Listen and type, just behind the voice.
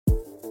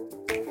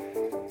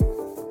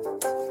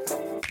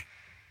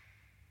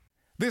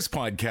This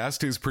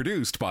podcast is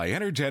produced by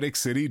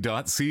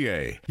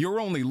energeticcity.ca, your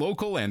only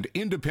local and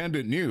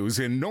independent news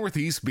in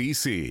Northeast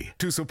BC.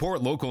 To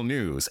support local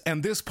news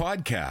and this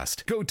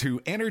podcast, go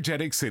to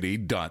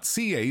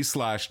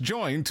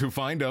energeticcity.ca/join to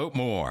find out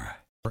more.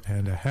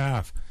 And a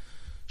half.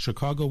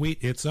 Chicago wheat,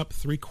 it's up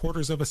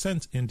 3/4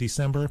 cents in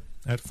December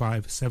at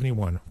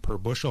 $5.71 per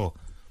bushel.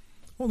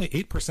 Only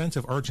 8%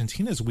 of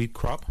Argentina's wheat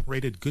crop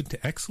rated good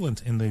to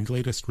excellent in the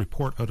latest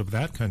report out of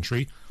that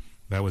country.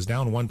 That was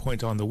down 1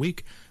 point on the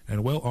week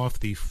and well off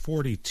the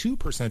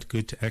 42%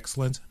 good to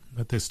excellent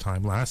at this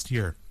time last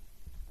year.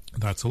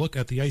 That's a look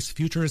at the ICE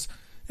futures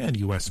and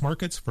U.S.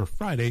 markets for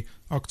Friday,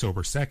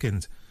 October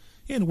 2nd.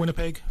 In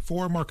Winnipeg,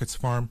 for Markets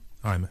Farm,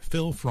 I'm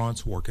Phil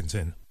Franz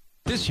Workington.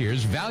 This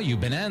year's Value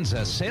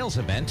Bonanza sales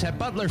event at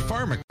Butler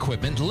Farm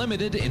Equipment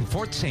Limited in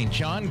Fort St.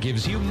 John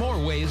gives you more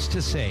ways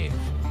to save.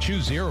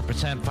 Choose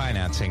 0%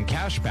 financing,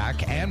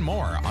 cashback, and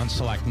more on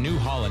select New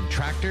Holland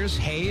tractors,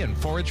 hay and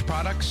forage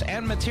products,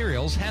 and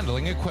materials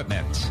handling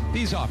equipment.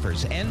 These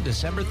offers end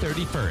December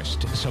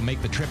 31st, so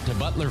make the trip to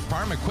Butler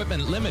Farm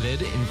Equipment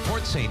Limited in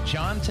Fort St.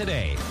 John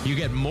today. You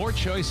get more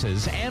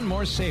choices and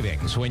more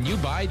savings when you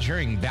buy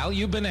during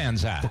Value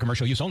Bonanza. For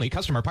commercial use only,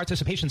 customer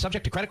participation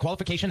subject to credit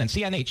qualification and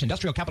CNH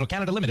Industrial Capital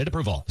Canada Limited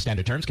approval.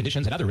 Standard terms,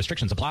 conditions, and other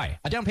restrictions apply.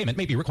 A down payment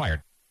may be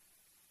required.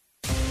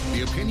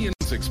 The opinions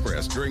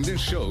expressed during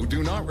this show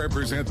do not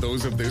represent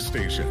those of this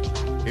station.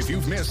 If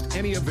you've missed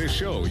any of this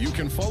show, you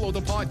can follow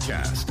the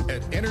podcast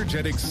at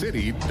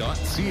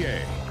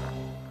energeticcity.ca.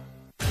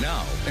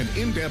 Now, an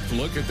in-depth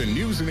look at the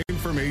news and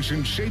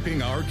information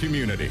shaping our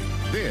community.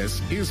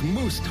 This is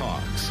Moose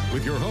Talks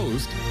with your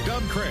host,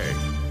 Doug Craig,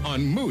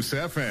 on Moose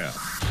FM.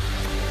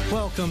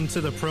 Welcome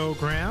to the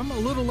program. A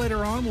little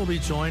later on, we'll be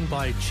joined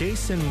by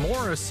Jason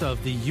Morris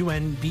of the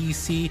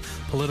UNBC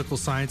Political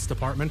Science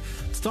Department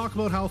to talk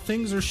about how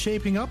things are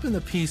shaping up in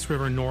the Peace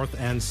River North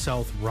and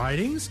South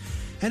ridings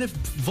and if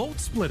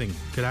vote splitting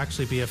could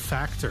actually be a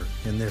factor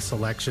in this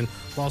election.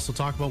 We'll also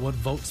talk about what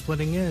vote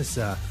splitting is,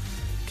 in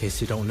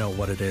case you don't know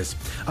what it is.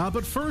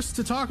 But first,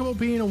 to talk about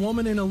being a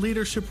woman in a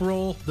leadership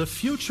role, the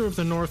future of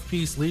the North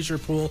Peace Leisure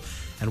Pool,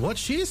 and what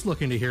she's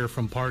looking to hear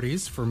from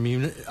parties for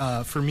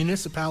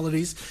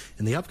municipalities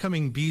in the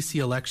upcoming BC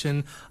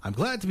election. I'm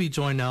glad to be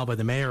joined now by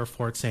the Mayor of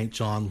Fort St.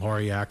 John,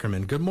 Laurie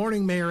Ackerman. Good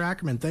morning, Mayor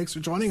Ackerman. Thanks for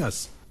joining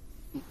us.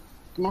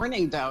 Good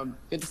morning, Doug.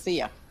 Good to see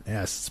you.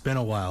 Yes, it's been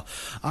a while.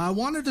 I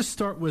wanted to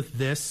start with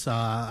this.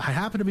 I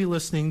happened to be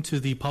listening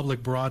to the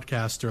public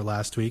broadcaster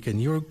last week,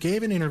 and you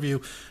gave an interview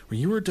where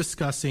you were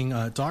discussing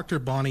Dr.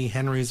 Bonnie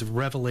Henry's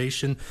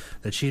revelation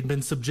that she had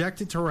been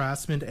subjected to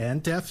harassment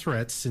and death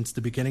threats since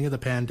the beginning of the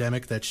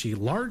pandemic that she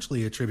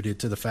largely attributed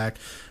to the fact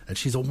that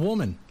she's a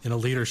woman in a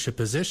leadership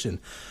position.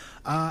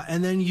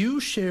 And then you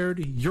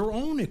shared your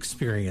own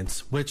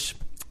experience, which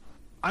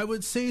I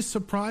would say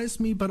surprised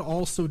me, but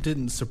also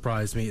didn't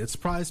surprise me. It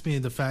surprised me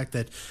in the fact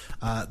that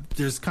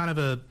there's kind of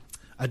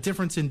a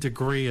difference in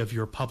degree of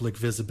your public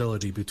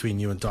visibility between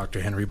you and Dr.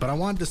 Henry. But I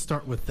wanted to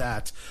start with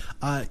that.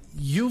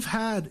 You've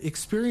had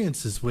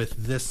experiences with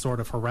this sort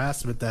of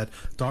harassment that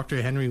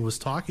Dr. Henry was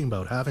talking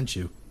about, haven't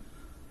you?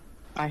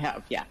 I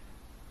have, yeah.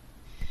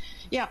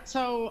 Yeah,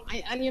 so,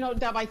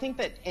 Deb, I think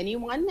that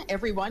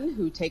everyone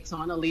who takes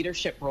on a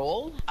leadership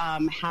role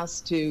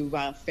has to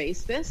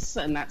face this,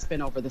 and that's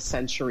been over the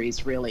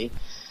centuries, really.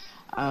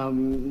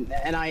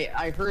 And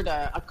I heard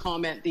a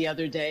comment the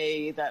other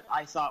day that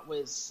I thought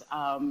was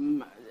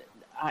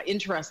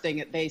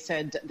interesting. They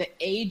said the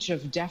age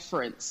of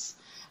deference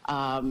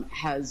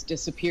has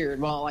disappeared.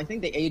 Well, I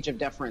think the age of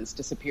deference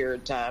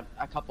disappeared a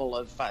couple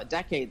of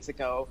decades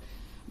ago.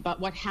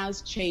 But what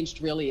has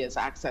changed really is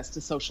access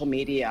to social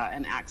media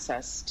and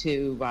access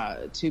to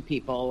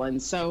people. And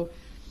so,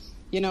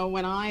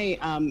 when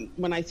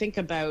I think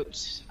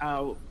about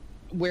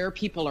where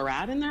people are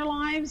at in their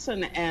lives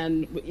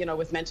and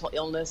with mental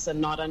illness and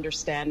not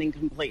understanding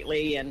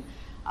completely and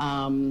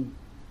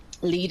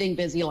leading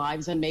busy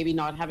lives and maybe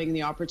not having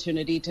the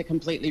opportunity to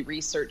completely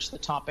research the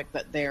topic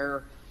that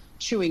they're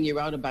chewing you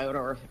out about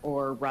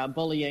or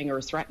bullying or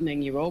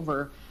threatening you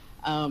over,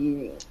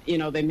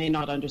 they may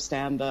not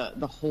understand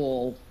the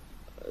whole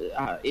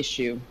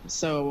issue.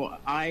 So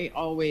I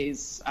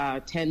always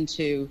tend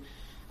to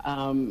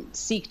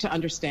seek to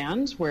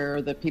understand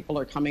where the people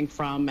are coming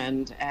from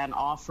and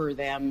offer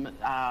them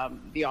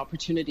the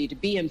opportunity to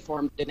be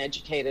informed and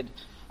educated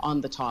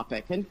on the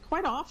topic. And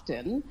quite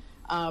often,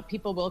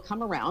 people will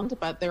come around,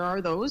 but there are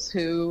those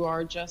who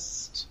are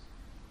just,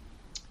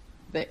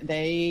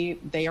 they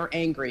are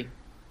angry.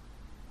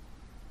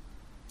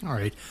 All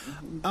right.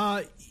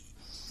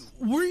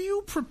 Were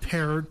you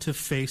prepared to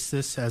face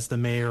this as the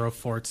mayor of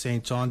Fort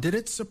St. John? Did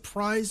it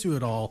surprise you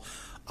at all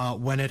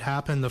when it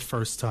happened the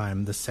first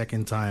time, the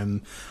second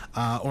time?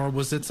 Or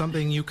was it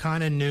something you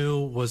kind of knew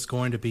was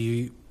going to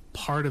be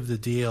part of the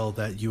deal,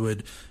 that you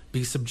would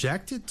be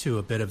subjected to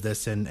a bit of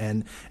this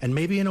and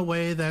maybe in a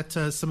way that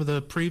some of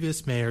the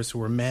previous mayors who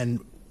were men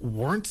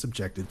weren't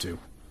subjected to?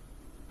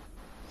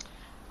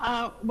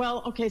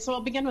 Well, okay, so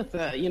I'll begin with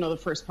the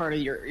first part of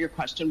your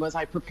question. Was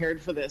I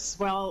prepared for this?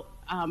 Well,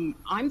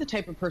 I'm the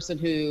type of person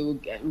who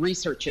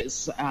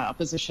researches a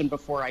position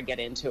before I get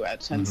into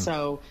it. And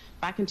so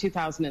back in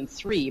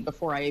 2003,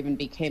 before I even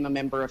became a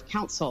member of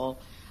council,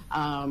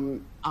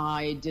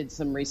 I did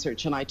some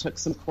research and I took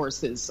some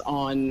courses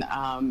on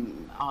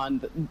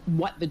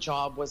what the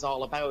job was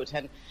all about.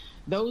 And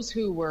those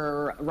who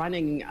were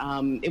running,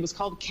 it was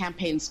called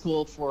Campaign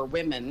School for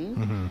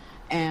Women,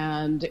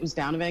 and it was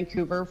down in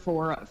Vancouver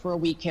for a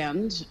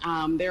weekend.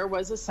 There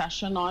was a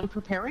session on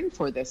preparing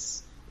for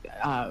this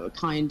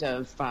kind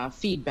of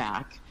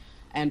feedback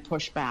and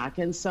pushback.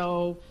 And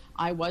so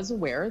I was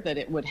aware that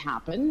it would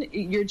happen.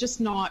 You're just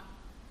not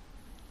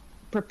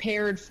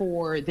prepared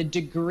for the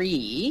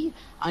degree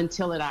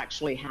until it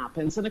actually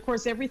happens. And of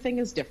course, everything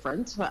is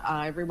different.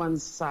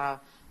 Everyone's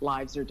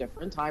lives are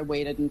different. I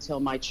waited until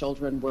my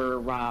children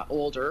were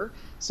older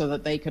so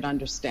that they could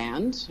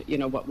understand,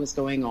 what was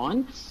going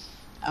on.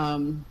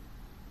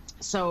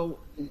 So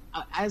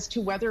as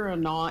to whether or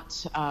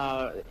not,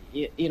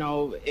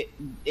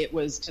 it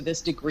was to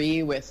this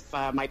degree with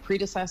my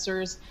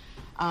predecessors,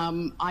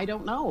 I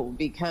don't know,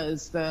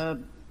 because the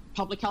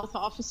public health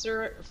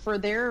officer for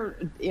their,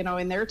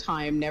 in their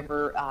time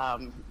never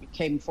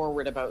came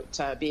forward about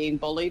being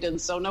bullied, and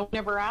so no one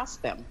ever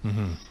asked them.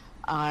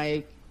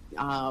 I,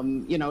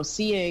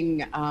 seeing,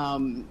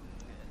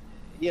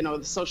 the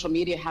social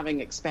media having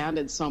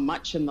expanded so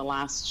much in the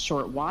last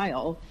short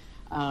while,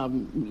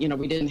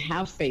 we didn't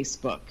have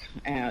Facebook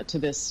to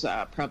this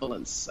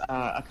prevalence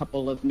a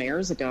couple of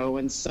mayors ago,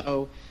 and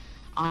so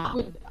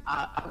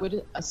I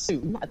would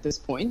assume at this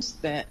point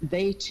that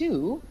they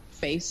too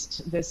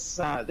faced this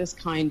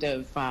kind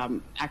of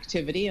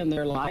activity in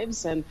their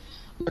lives and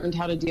learned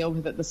how to deal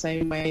with it the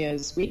same way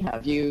as we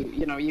have.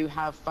 You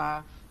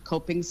have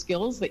coping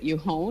skills that you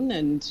hone,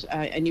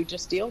 and you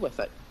just deal with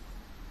it.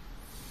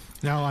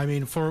 Now, I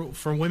mean, for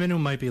women who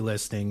might be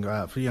listening,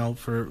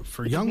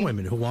 for young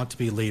women who want to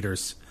be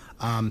leaders,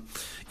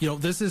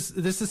 this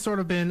has sort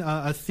of been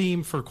a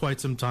theme for quite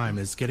some time,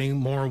 is getting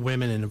more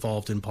women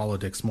involved in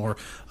politics, more,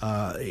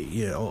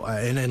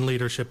 in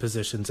leadership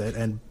positions,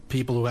 and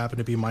people who happen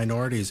to be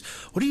minorities.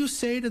 What do you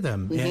say to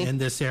them in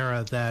this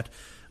era that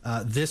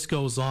this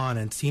goes on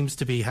and seems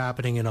to be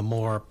happening in a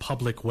more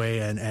public way,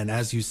 and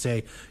as you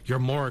say, you're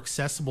more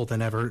accessible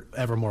than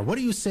ever more? What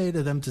do you say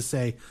to them to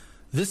say,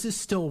 this is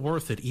still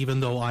worth it,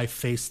 even though I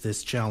face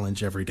this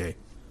challenge every day?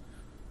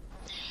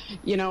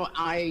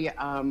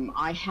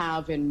 I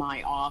have in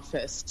my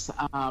office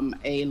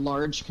a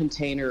large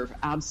container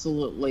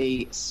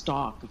absolutely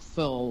stock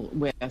full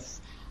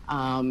with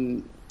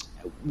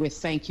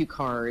thank you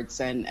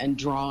cards and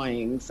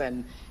drawings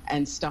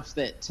and stuff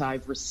that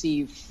I've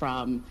received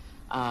from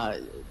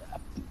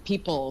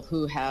people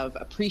who have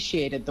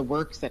appreciated the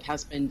work that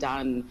has been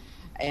done.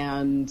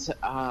 And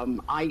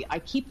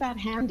I keep that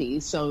handy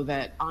so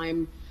that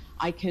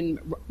I can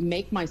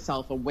make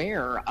myself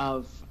aware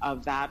of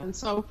that. And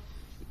so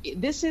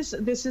this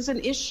is an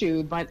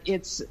issue, but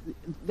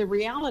the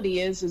reality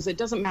is it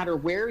doesn't matter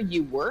where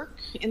you work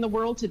in the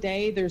world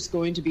today, there's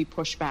going to be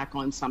pushback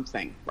on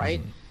something,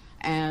 right?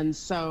 And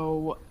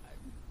so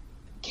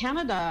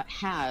Canada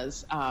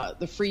has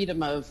the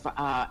freedom of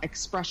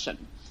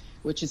expression,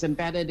 which is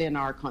embedded in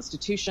our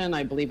Constitution.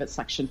 I believe it's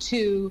Section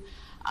 2.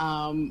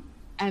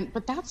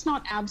 But that's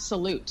not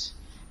absolute.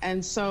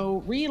 And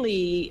so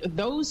really,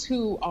 those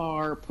who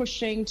are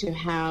pushing to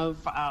have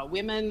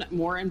women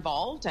more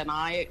involved, and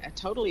I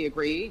totally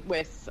agree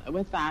with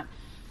that,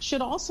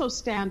 should also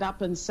stand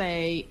up and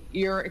say,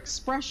 your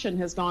expression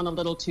has gone a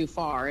little too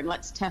far, and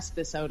let's test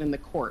this out in the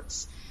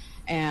courts.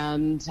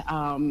 And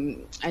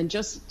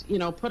just,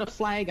 put a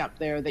flag up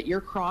there that you're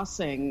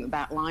crossing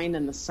that line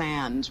in the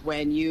sand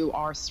when you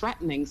are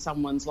threatening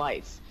someone's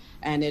life,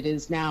 and it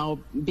has now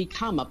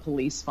become a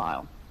police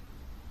file.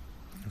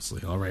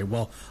 Absolutely. All right.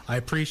 Well, I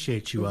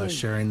appreciate you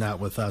sharing that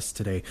with us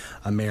today,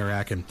 Mayor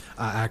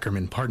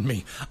Ackerman. Pardon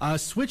me.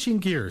 Switching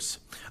gears,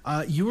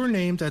 you were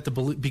named at the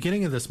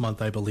beginning of this month,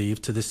 I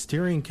believe, to the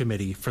steering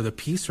committee for the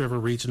Peace River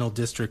Regional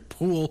District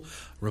Pool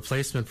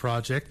Replacement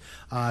Project.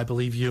 I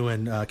believe you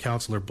and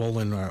Councillor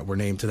Bolin were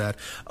named to that.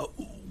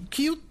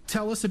 Can you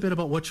tell us a bit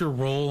about what your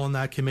role on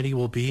that committee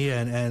will be,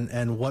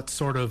 and what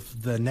sort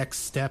of the next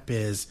step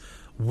is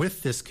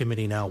with this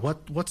committee now?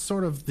 What's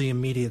sort of the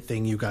immediate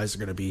thing you guys are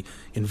going to be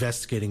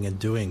investigating and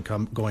doing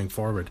going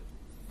forward?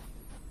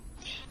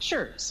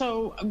 Sure.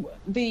 So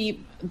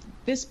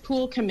this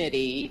pool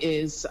committee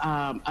is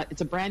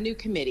it's a brand new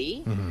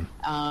committee.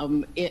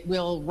 It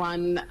will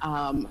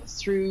run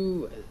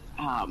through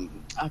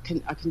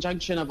a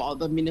conjunction of all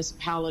the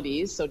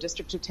municipalities, so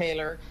District of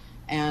Taylor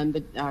and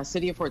the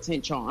City of Fort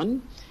St.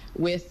 John,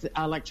 with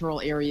electoral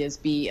areas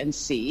B and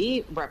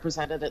C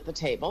represented at the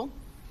table.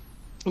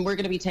 And we're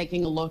going to be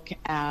taking a look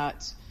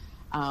at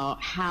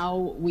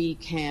how we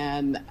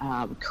can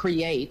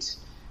create,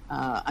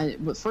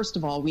 first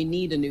of all, we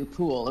need a new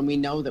pool, and we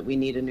know that we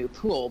need a new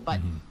pool,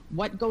 but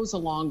what goes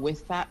along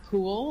with that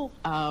pool?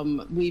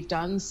 We've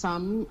done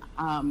some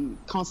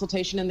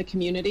consultation in the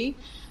community.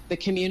 The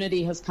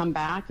community has come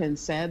back and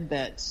said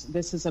that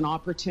this is an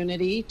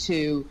opportunity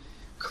to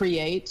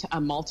create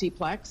a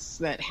multiplex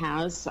that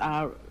has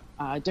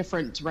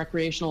different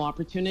recreational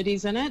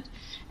opportunities in it.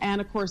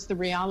 And of course, the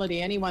reality,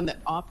 anyone that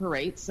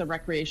operates a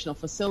recreational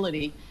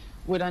facility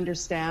would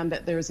understand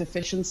that there's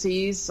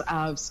efficiencies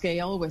of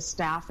scale with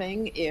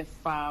staffing if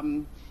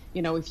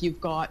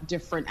you've got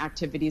different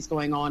activities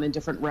going on and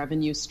different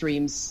revenue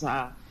streams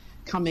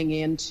coming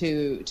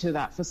into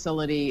that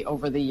facility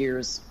over the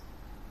years.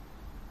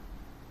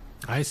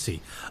 I see.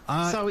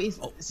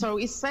 So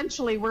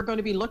essentially, we're going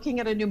to be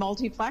looking at a new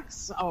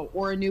multiplex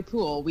or a new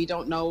pool. We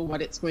don't know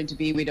what it's going to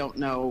be. We don't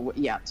know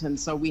yet. And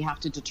so we have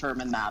to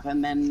determine that.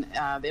 And then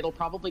it'll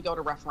probably go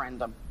to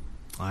referendum.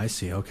 I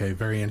see. Okay,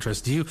 very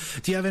interesting.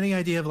 Do you have any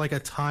idea of like a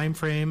time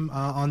frame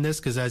on this?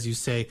 Because as you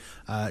say,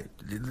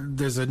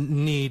 there's a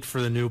need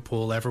for the new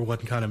pool. Everyone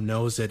kind of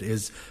knows it.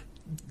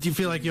 Do you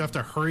feel like you have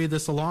to hurry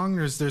this along,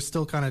 or is there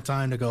still kind of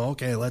time to go,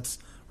 okay, let's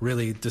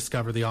really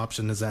discover the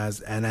options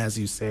as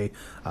you say,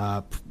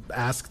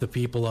 ask the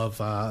people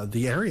of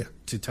the area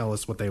to tell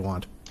us what they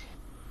want?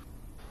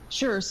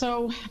 Sure.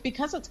 So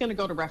because it's going to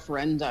go to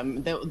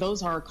referendum,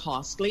 those are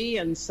costly.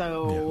 And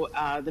so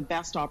the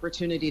best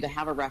opportunity to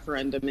have a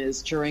referendum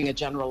is during a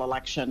general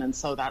election. And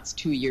so that's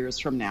 2 years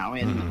from now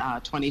in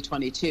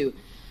 2022.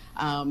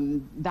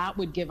 That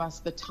would give us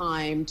the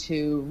time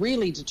to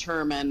really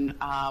determine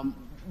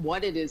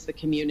what it is the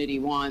community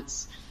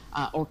wants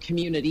or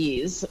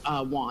communities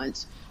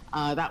want.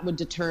 That would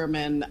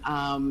determine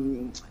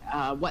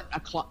what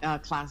a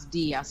Class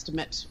D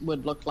estimate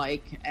would look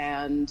like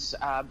and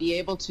be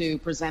able to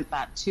present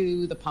that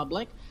to the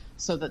public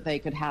so that they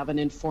could have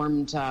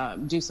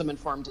do some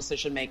informed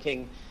decision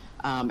making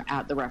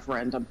at the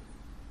referendum.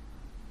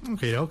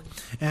 Okay, doke.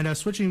 And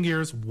switching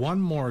gears one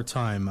more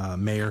time,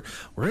 Mayor,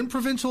 we're in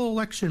provincial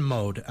election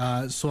mode.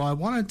 So I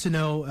wanted to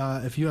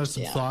know if you have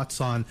some thoughts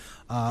on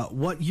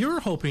what you're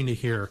hoping to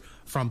hear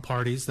from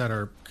parties that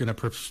are going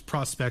to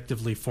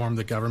prospectively form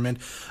the government,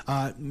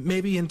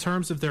 maybe in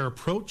terms of their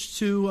approach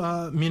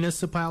to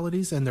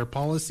municipalities and their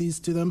policies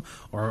to them,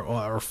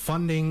 or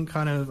funding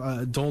kind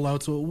of dole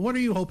outs. What are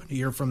you hoping to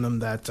hear from them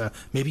that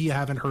maybe you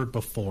haven't heard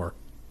before?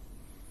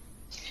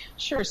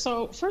 Sure.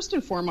 So first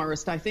and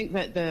foremost, I think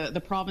that the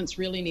province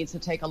really needs to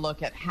take a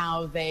look at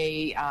how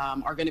they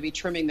are going to be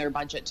trimming their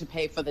budget to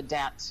pay for the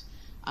debt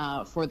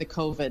for the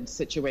COVID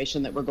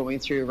situation that we're going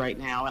through right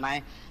now.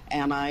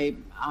 And I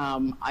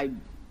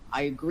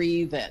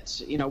agree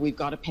that we've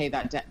got to pay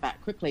that debt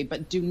back quickly,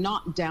 but do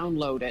not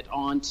download it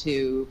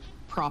onto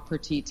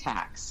property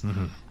tax.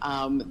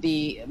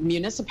 The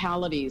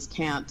municipalities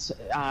can't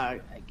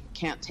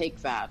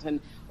take that. And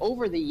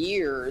over the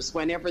years,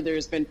 whenever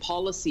there's been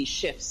policy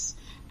shifts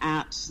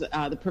at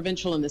the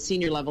provincial and the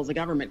senior levels of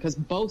government, because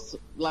both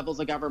levels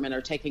of government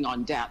are taking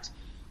on debt,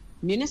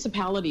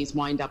 municipalities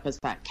wind up as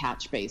that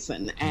catch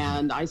basin.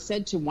 And I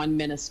said to one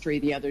ministry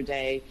the other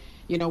day,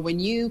 when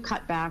you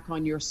cut back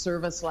on your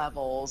service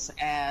levels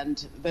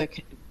and the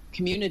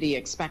community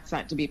expects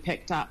that to be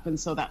picked up, and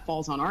so that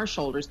falls on our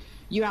shoulders,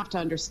 you have to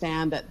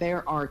understand that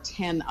there are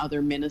 10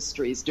 other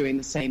ministries doing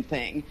the same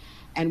thing,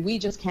 and we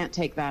just can't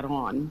take that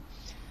on.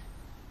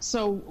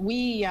 So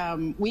we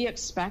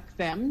expect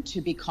them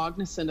to be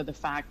cognizant of the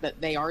fact that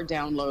they are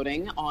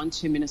downloading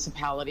onto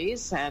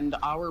municipalities, and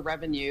our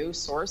revenue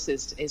source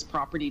is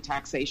property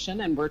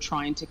taxation, and we're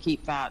trying to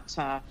keep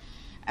that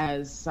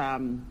as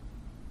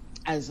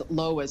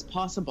low as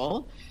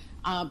possible.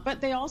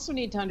 But they also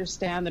need to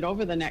understand that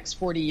over the next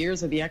 40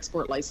 years of the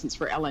export license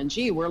for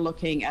LNG, we're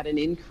looking at an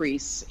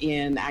increase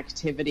in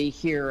activity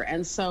here.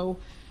 And so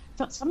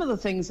some of the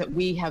things that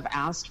we have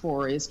asked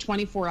for is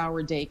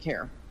 24-hour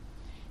daycare.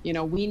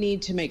 We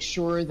need to make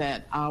sure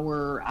that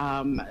our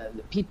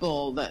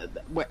people,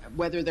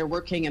 whether they're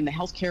working in the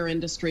healthcare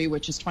industry,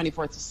 which is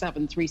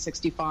 24/7,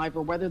 365,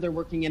 or whether they're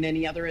working in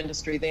any other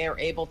industry, they are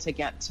able to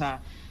get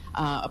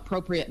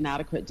appropriate and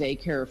adequate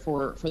daycare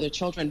for their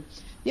children.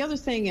 The other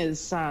thing is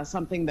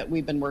something that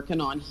we've been working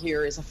on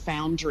here is a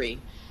foundry.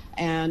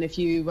 And if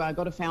you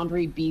go to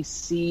Foundry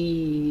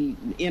BC,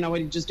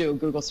 just do a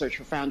Google search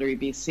for Foundry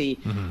BC.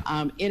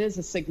 It is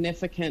a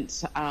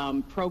significant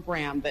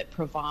program that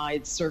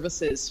provides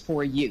services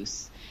for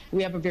youth.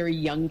 We have a very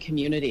young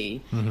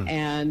community,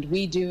 and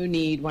we do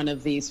need one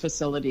of these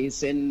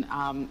facilities in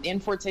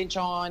Fort St.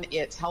 John.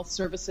 It's health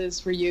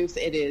services for youth.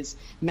 It is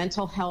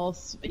mental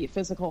health,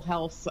 physical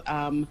health,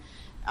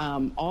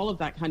 all of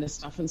that kind of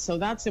stuff. And so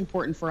that's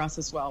important for us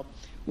as well.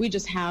 We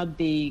just had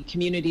the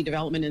Community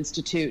Development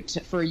Institute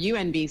for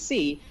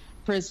UNBC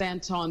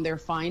present on their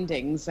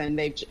findings, and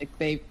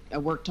they've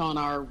worked on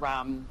our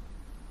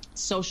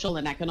social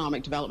and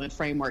economic development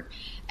framework.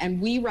 And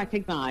we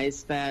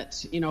recognize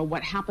that,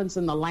 what happens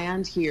in the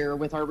land here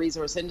with our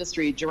resource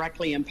industry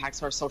directly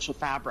impacts our social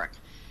fabric.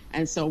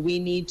 And so we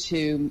need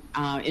to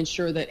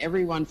ensure that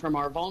everyone from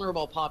our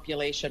vulnerable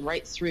population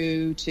right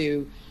through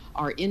to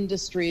our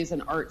industries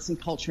and arts and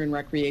culture and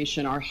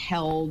recreation are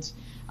held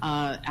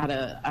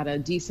at a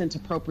decent,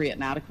 appropriate,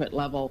 and adequate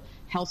level.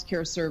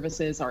 Healthcare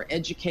services, our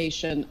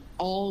education,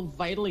 all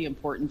vitally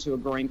important to a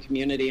growing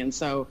community. And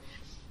so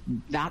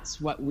that's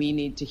what we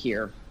need to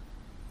hear.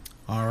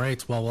 All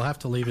right. Well, we'll have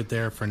to leave it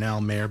there for now,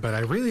 Mayor, but I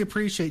really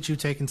appreciate you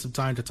taking some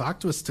time to talk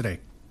to us today.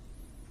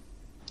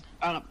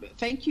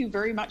 Thank you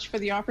very much for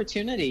the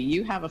opportunity.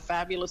 You have a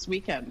fabulous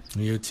weekend.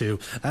 You too.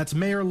 That's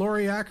Mayor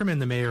Laurie Ackerman,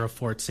 the mayor of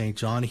Fort St.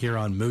 John, here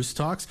on Moose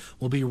Talks.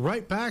 We'll be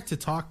right back to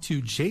talk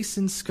to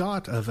Jason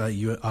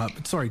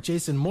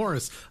Jason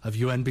Morris of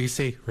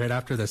UNBC right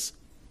after this.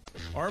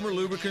 Armor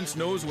Lubricants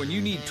knows when you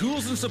need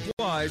tools and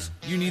supplies,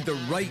 you need the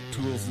right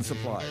tools and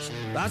supplies.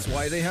 That's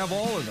why they have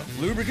all of them.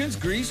 Lubricants,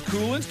 grease,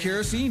 coolants,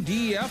 kerosene,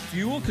 DEF,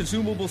 fuel,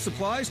 consumable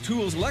supplies,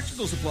 tools,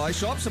 electrical supplies,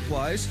 shop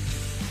supplies,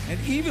 and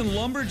even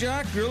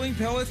lumberjack, grilling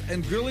pellets,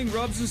 and grilling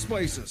rubs and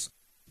spices.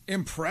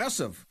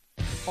 Impressive.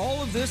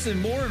 All of this and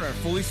more in our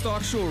fully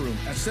stocked showroom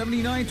at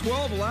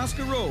 7912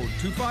 Alaska Road,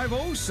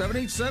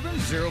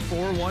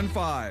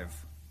 250-787-0415.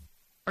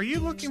 Are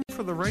you looking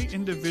for the right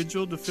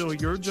individual to fill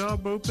your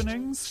job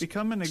openings?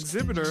 Become an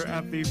exhibitor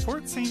at the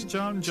Fort St.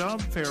 John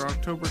Job Fair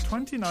October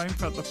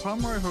 29th at the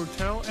Pomeroy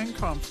Hotel and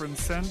Conference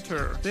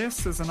Center.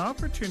 This is an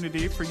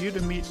opportunity for you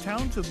to meet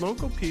talented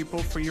local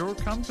people for your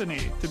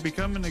company. To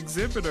become an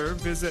exhibitor,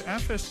 visit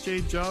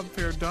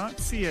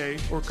fsjjobfair.ca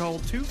or call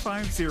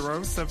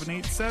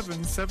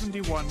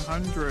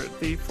 250-787-7100.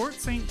 The Fort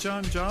St.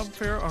 John Job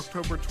Fair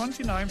October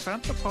 29th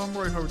at the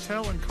Pomeroy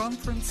Hotel and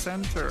Conference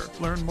Center.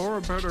 Learn more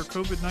about our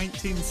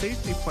COVID-19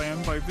 safety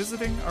plan by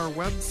visiting our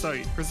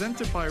website,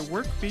 presented by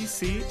Work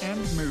BC and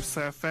Moose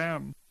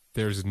FM.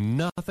 There's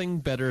nothing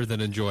better than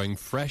enjoying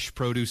fresh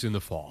produce in the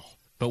fall.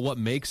 But what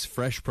makes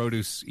fresh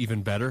produce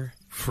even better?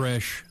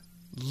 Fresh,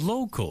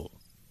 local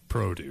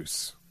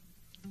produce.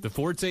 The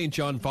Fort St.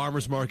 John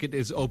Farmers Market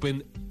is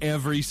open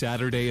every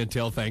Saturday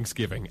until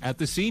Thanksgiving at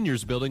the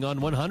Seniors Building on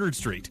 100th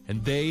Street.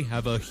 And they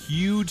have a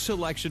huge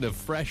selection of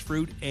fresh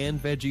fruit and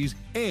veggies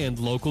and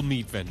local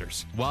meat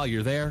vendors. While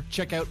you're there,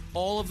 check out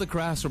all of the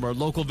crafts from our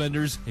local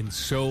vendors and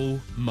so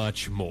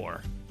much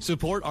more.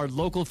 Support our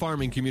local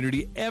farming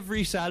community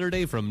every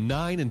Saturday from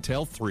 9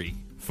 until 3.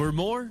 For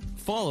more,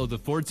 follow the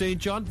Fort St.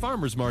 John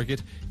Farmers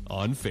Market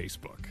on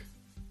Facebook.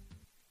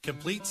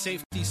 Complete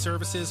Safety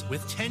Services,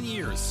 with 10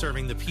 years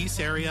serving the Peace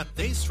area,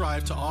 they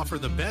strive to offer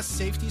the best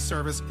safety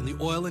service in the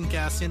oil and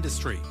gas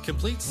industry.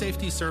 Complete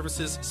Safety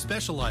Services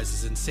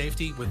specializes in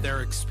safety with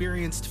their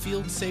experienced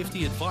field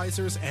safety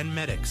advisors and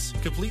medics.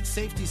 Complete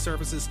Safety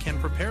Services can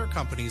prepare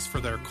companies for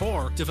their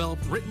core, develop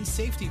written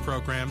safety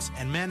programs,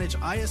 and manage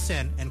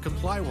ISN and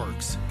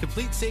ComplyWorks.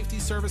 Complete Safety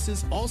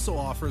Services also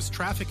offers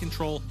traffic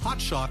control,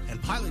 hotshot,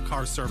 and pilot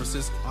car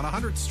services on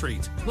 100th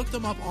Street. Look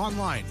them up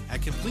online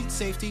at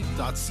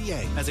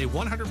completesafety.ca. As a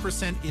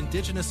 100%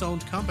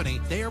 Indigenous-owned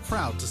company, they are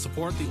proud to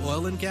support the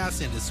oil and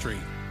gas industry.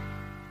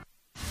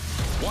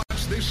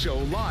 Watch this show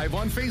live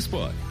on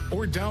Facebook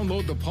or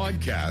download the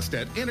podcast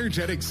at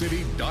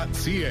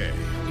energeticcity.ca.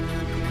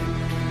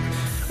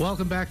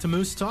 Welcome back to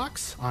Moose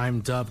Talks.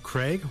 I'm Dub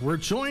Craig. We're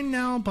joined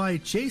now by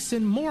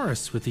Jason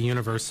Morris with the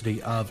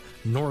University of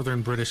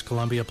Northern British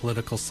Columbia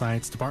Political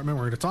Science Department.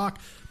 We're going to talk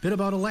a bit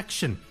about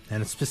election,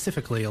 and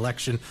specifically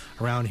election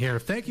around here.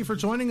 Thank you for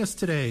joining us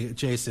today,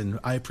 Jason.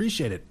 I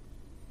appreciate it.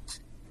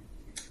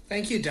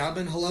 Thank you, Dub,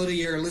 and hello to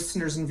your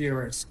listeners and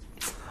viewers.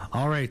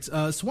 All right,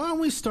 so why don't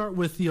we start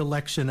with the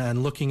election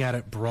and looking at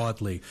it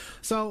broadly.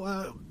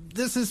 So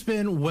this has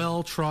been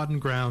well-trodden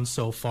ground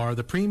so far.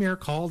 The Premier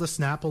called a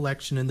snap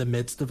election in the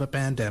midst of a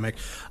pandemic.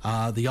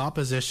 The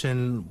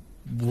opposition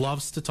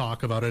loves to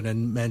talk about it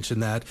and mention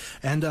that.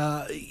 And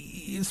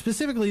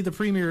specifically, the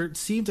Premier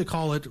seemed to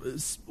call it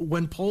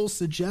when polls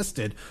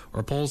suggested,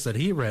 or polls that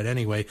he read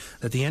anyway,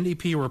 that the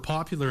NDP were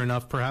popular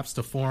enough perhaps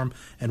to form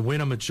and win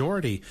a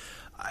majority.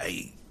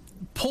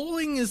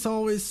 Polling is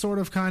always sort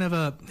of kind of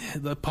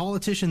the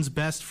politician's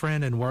best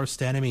friend and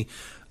worst enemy.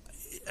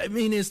 I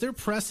mean, is there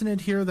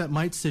precedent here that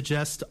might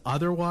suggest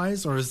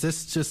otherwise, or is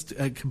this just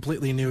a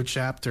completely new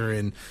chapter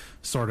in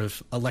sort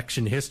of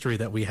election history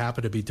that we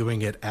happen to be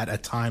doing it at a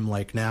time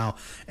like now,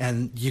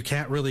 and you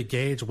can't really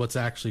gauge what's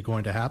actually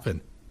going to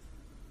happen?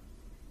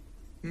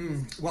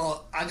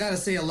 Well, I gotta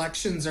say,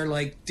 elections are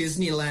like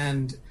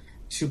Disneyland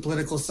to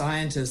political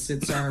scientists.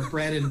 It's our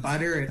bread and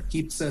butter. It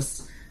keeps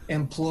us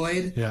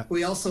employed. Yeah.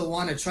 We also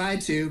want to try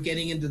to,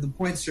 getting into the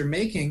points you're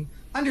making,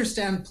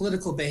 understand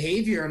political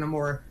behavior in a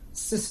more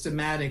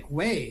systematic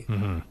way.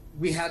 Mm-hmm.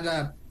 We had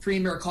a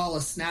Premier call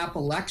a snap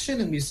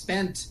election, and we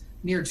spent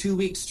near 2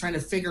 weeks trying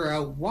to figure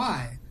out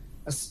why.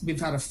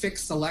 We've had a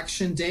fixed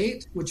election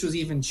date, which was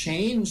even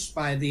changed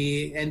by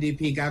the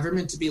NDP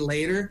government to be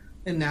later,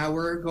 and now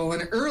we're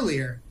going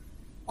earlier.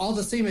 All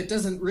the same, it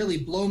doesn't really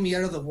blow me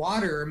out of the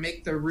water or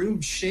make the room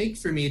shake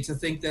for me to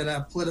think that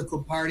a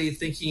political party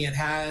thinking it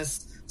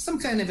has some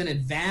kind of an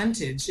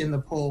advantage in the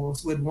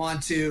polls would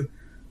want to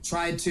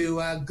try to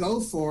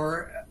go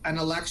for an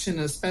election,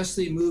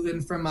 especially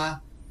moving from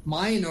a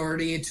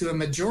minority to a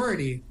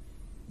majority.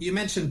 You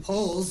mentioned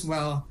polls.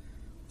 Well,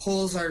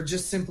 polls are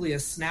just simply a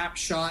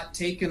snapshot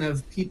taken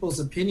of people's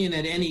opinion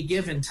at any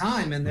given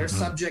time, and they're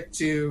subject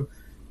to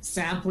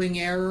sampling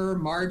error,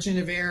 margin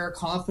of error,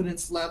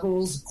 confidence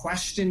levels,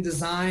 question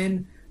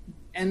design.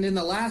 And in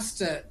the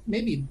last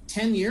maybe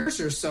 10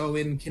 years or so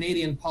in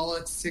Canadian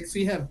politics,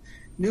 we have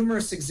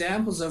numerous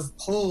examples of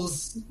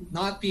polls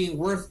not being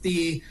worth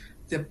the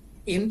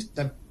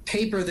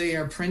paper they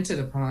are printed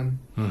upon.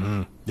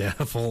 Mm-hmm. Yeah,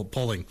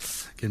 polling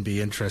can be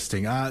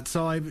interesting.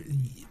 So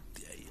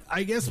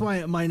I guess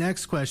my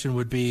next question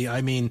would be,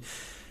 I mean,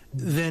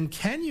 then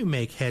can you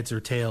make heads or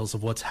tails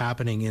of what's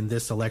happening in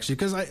this election?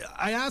 Because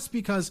I ask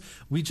because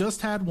we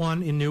just had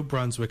one in New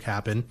Brunswick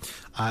happen.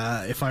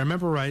 If I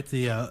remember right,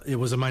 it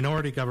was a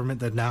minority government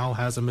that now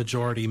has a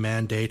majority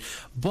mandate.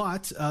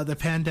 But the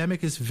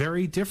pandemic is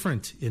very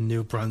different in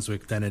New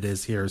Brunswick than it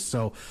is here.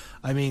 So,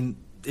 I mean,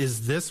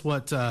 is this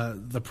what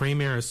the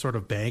Premier is sort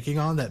of banking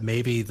on, that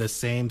maybe the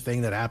same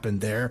thing that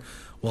happened there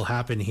will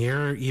happen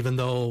here, even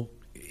though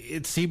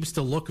it seems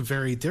to look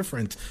very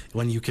different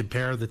when you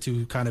compare the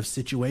two kind of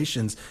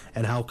situations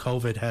and how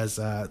COVID has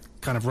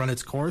kind of run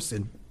its course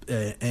in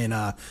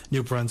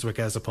New Brunswick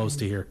as opposed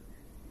to here?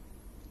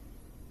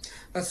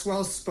 That's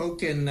well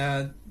spoken.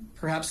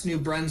 Perhaps New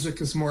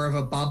Brunswick is more of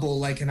a bubble,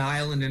 like an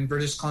island, and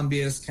British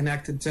Columbia is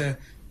connected to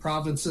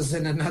provinces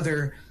in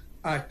another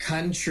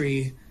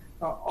country.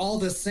 All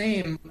the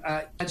same,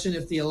 imagine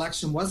if the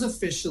election was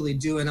officially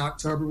due in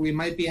October, we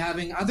might be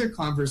having other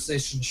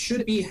conversations. Should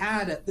it be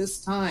had at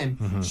this time?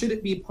 Mm-hmm. Should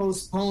it be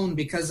postponed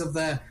because of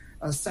the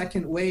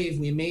second wave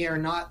we may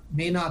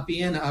not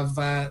be in of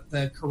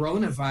the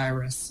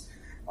coronavirus?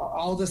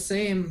 All the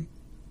same,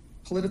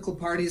 political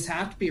parties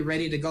have to be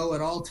ready to go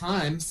at all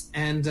times,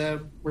 and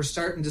we're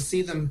starting to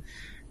see them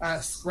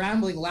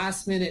scrambling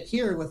last minute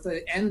here with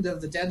the end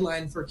of the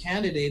deadline for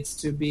candidates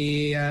to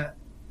be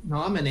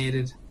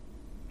nominated.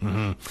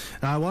 Mm-hmm.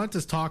 Now, I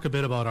wanted to talk a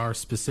bit about our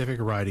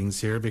specific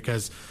ridings here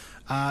because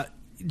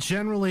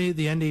generally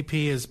the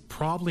NDP is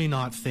probably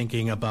not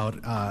thinking about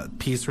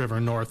Peace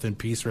River North and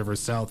Peace River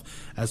South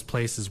as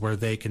places where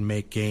they can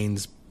make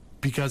gains,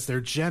 because they're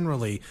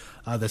generally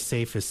the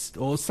safest,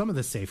 well, some of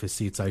the safest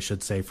seats, I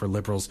should say, for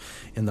Liberals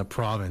in the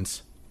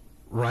province,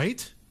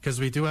 right? Because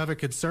we do have a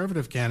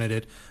Conservative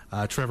candidate,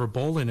 Trevor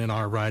Bolin, in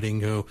our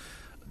riding, who,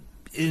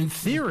 in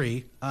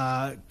theory,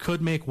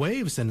 could make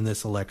waves in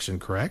this election,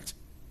 correct?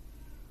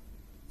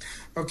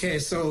 Okay,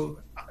 so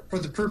for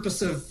the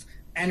purpose of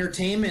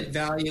entertainment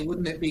value,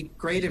 wouldn't it be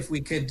great if we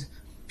could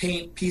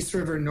paint Peace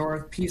River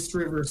North, Peace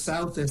River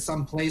South as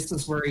some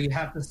places where you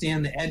have to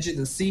stand on the edge of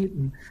the seat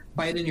and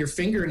bite in your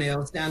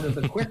fingernails down to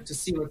the quick to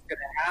see what's going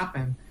to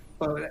happen?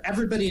 But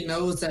everybody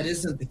knows that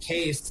isn't the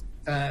case.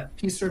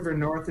 Peace River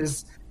North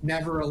is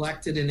never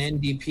elected an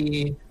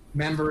NDP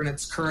member in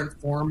its current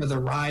form of the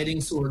riding,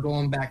 so we're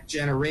going back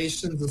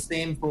generations. The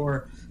same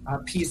for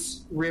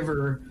Peace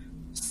River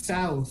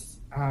South.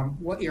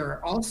 What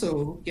you're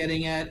also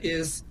getting at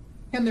is,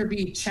 can there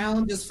be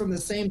challenges from the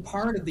same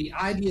part of the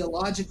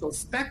ideological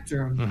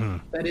spectrum? Mm-hmm.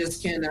 That is,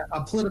 can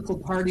political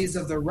parties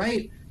of the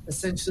right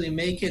essentially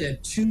make it a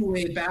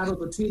two-way battle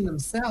between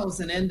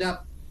themselves and end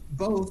up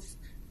both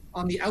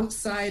on the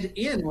outside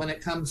in when it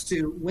comes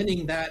to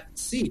winning that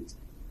seat?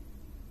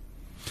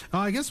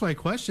 I guess my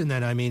question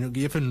then, I mean,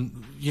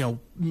 given,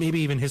 maybe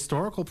even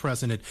historical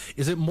precedent,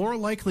 is it more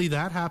likely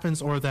that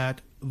happens, or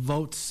that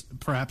votes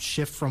perhaps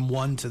shift from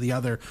one to the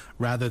other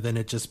rather than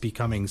it just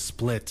becoming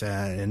split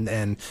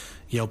and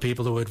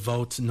people who would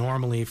vote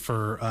normally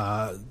for,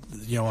 a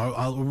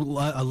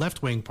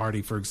left-wing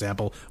party, for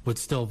example, would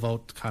still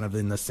vote kind of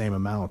in the same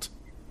amount?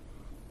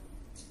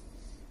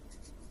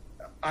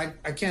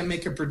 I can't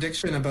make a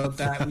prediction about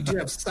that. We do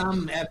have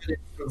some evidence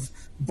of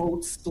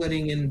vote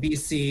splitting in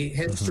BC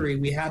history.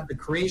 Mm-hmm. We had the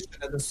creation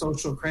of the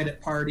Social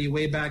Credit Party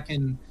way back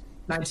in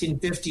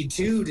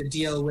 1952 to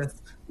deal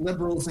with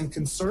Liberals and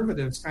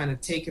Conservatives kind of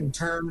taking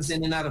turns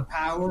in and out of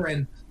power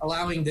and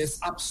allowing this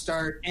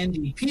upstart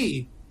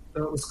NDP,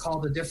 though it was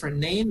called a different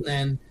name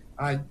then,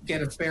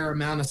 get a fair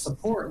amount of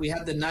support. We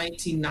had the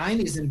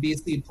 1990s in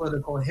BC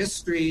political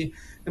history,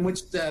 in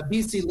which the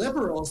BC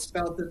Liberals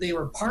felt that they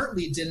were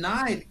partly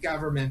denied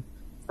government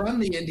from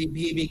the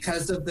NDP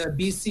because of the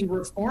BC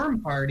Reform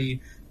Party,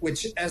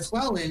 which as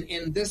well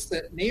in this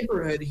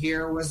neighborhood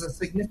here was a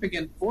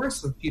significant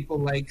force with people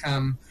like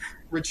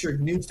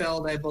Richard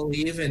Neufeld, I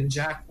believe, and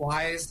Jack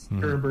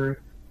Weisgerber,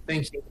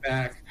 thinking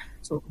back.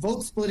 So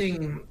vote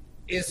splitting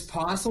is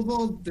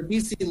possible. The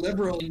BC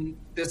Liberal in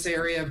this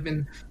area have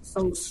been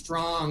so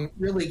strong,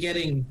 really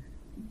getting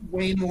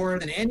way more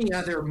than any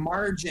other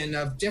margin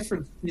of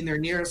difference between their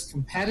nearest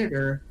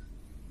competitor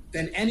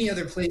than any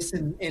other place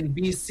in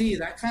BC.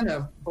 That kind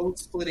of vote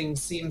splitting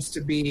seems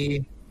to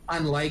be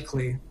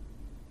unlikely.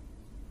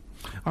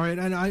 All right,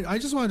 and I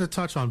just wanted to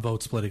touch on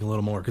vote splitting a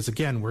little more, because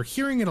again, we're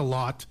hearing it a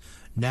lot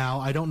now.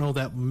 I don't know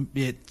that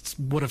it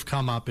would have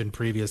come up in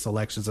previous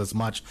elections as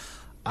much.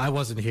 I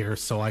wasn't here,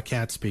 so I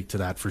can't speak to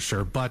that for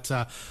sure. But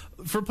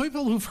for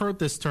people who've heard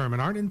this term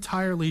and aren't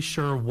entirely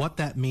sure what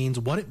that means,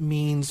 what it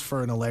means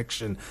for an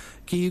election,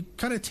 can you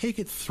kind of take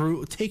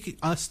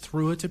us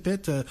through it a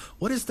bit?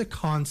 What is the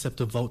concept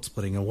of vote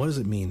splitting, and what does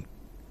it mean?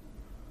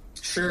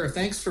 Sure.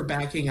 Thanks for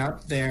backing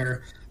up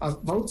there.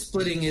 Vote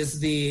splitting is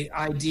the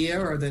idea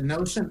or the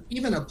notion,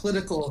 even a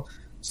political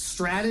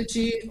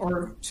strategy,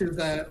 or to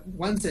the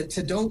ones that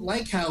don't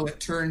like how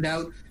it turned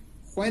out,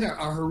 quite a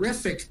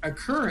horrific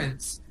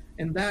occurrence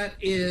and that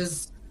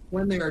is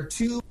when there are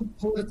two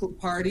political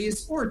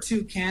parties or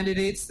two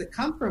candidates that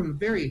come from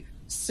very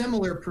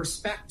similar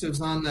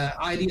perspectives on the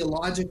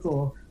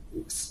ideological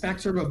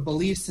spectrum of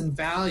beliefs and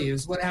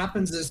values. What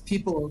happens is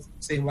people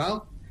say,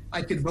 well,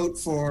 I could vote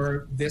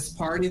for this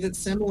party that's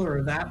similar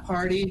or that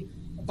party.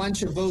 A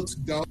bunch of votes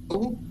go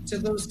to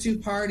those two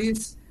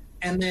parties,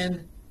 and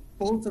then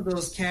both of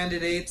those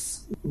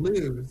candidates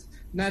lose.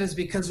 And that is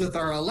because with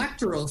our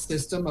electoral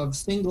system of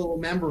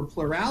single-member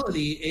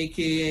plurality,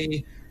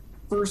 aka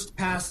first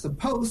past the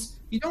post,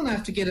 you don't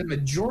have to get a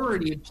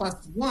majority plus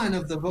one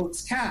of the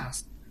votes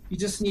cast. You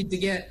just need to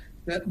get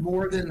that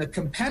more than the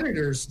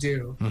competitors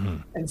do. Mm-hmm.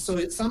 And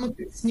so someone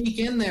could sneak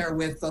in there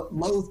with a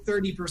low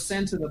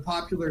 30% of the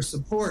popular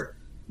support.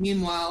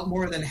 Meanwhile,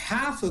 more than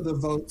half of the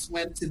votes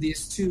went to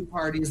these two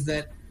parties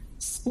that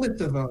split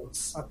the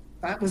votes.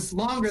 That was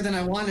longer than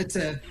I wanted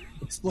to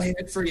explain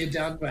it for you,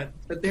 Doug, but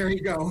there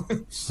you go.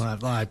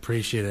 Well, I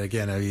appreciate it.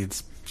 Again,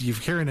 you're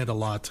hearing it a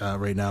lot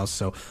right now,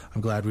 so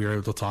I'm glad we were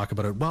able to talk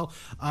about it. Well,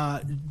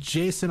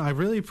 Jason, I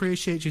really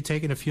appreciate you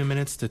taking a few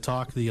minutes to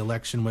talk the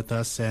election with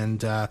us,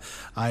 and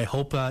I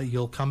hope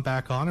you'll come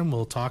back on and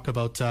we'll talk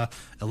about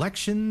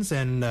elections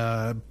and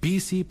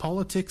BC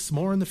politics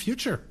more in the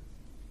future.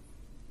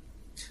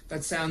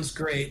 That sounds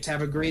great.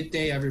 Have a great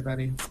day,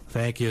 everybody.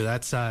 Thank you.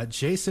 That's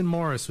Jason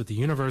Morris with the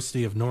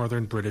University of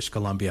Northern British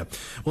Columbia.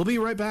 We'll be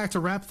right back to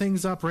wrap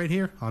things up right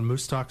here on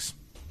Moose Talks.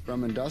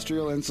 From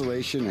industrial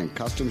insulation and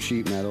custom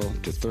sheet metal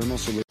to thermal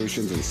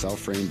solutions and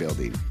self-frame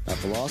building, at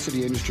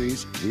Velocity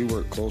Industries, we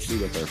work closely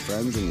with our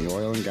friends in the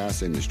oil and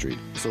gas industry.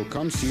 So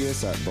come see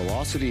us at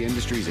Velocity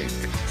Industries,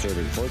 Inc.,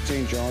 serving Fort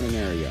St. John and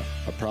area,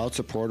 a proud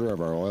supporter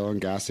of our oil and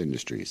gas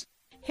industries.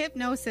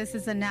 Hypnosis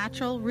is a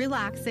natural,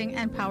 relaxing,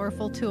 and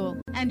powerful tool,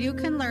 and you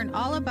can learn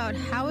all about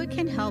how it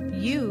can help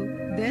you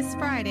this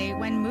Friday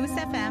when Moose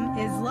FM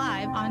is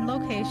live on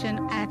location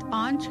at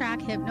On Track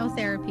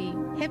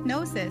Hypnotherapy.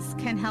 Hypnosis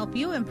can help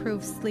you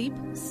improve sleep,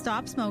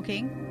 stop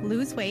smoking,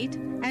 lose weight,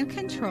 and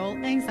control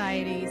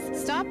anxieties.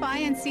 Stop by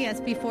and see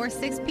us before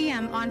 6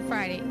 p.m. on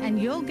Friday,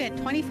 and you'll get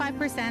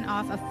 25%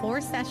 off a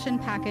 4-session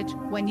package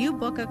when you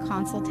book a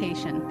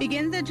consultation.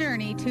 Begin the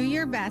journey to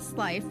your best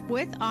life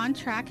with On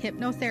Track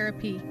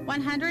Hypnotherapy,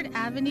 100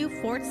 Avenue,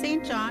 Fort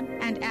St. John,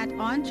 and at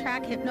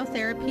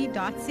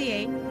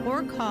ontrackhypnotherapy.ca,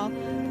 or call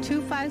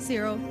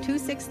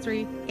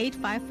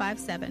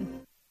 250-263-8557.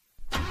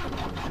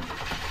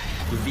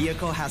 The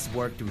vehicle has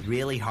worked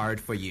really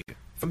hard for you.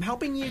 From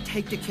helping you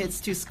take the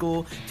kids to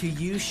school to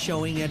you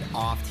showing it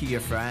off to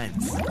your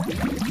friends.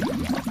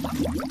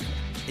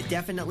 It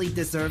definitely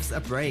deserves a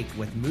break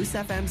with Moose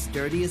FM's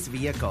dirtiest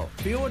vehicle,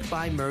 fueled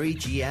by Murray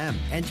GM.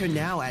 Enter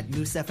now at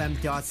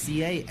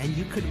moosefm.ca and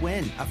you could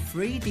win a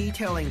free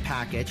detailing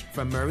package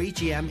from Murray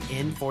GM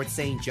in Fort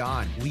St.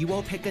 John. We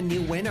will pick a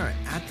new winner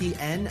at the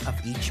end of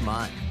each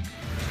month.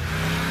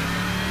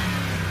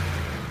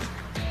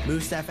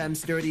 Moose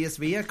FM's dirtiest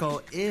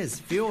vehicle is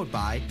fueled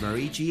by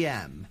Murray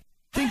GM.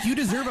 Think you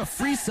deserve a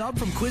free sub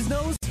from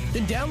Quiznos?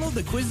 Then download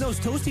the Quiznos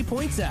Toasty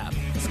Points app.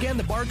 Scan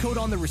the barcode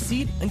on the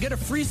receipt and get a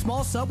free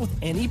small sub with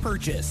any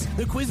purchase.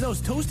 The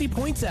Quiznos Toasty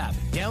Points app.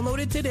 Download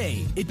it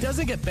today. It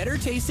doesn't get better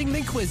tasting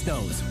than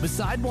Quiznos,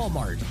 beside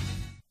Walmart.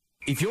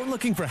 If you're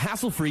looking for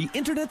hassle-free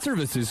internet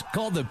services,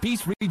 call the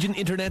Peace Region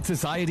Internet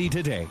Society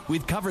today.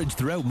 With coverage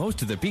throughout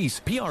most of the Peace,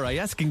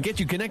 PRIS can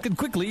get you connected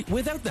quickly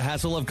without the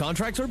hassle of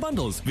contracts or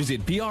bundles.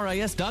 Visit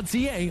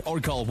PRIS.ca or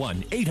call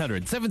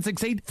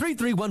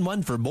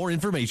 1-800-768-3311 for more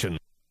information.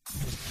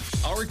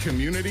 Our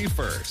community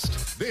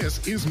first.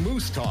 This is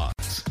Moose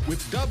Talks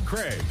with Dub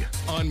Craig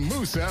on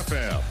Moose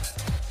FM.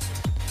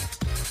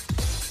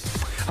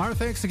 Our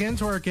thanks again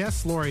to our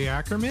guests, Lori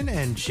Ackerman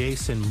and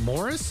Jason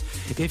Morris.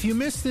 If you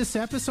missed this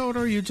episode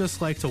or you'd just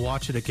like to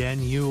watch it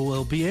again, you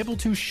will be able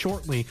to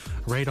shortly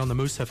right on the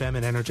Moose FM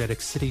and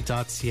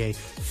energeticcity.ca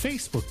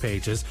Facebook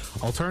pages.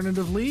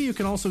 Alternatively, you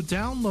can also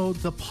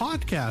download the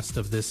podcast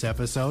of this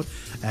episode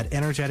at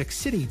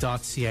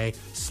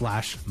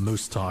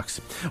energeticcity.ca/Moose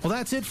Talks. Well,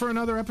 that's it for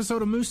another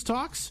episode of Moose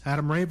Talks.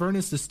 Adam Rayburn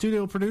is the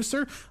studio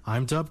producer.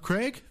 I'm Dub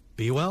Craig.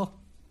 Be well.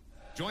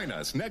 Join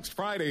us next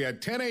Friday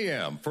at 10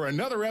 a.m. for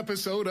another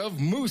episode of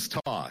Moose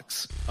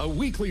Talks, a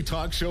weekly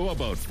talk show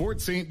about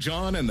Fort St.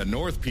 John and the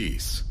North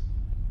Peace.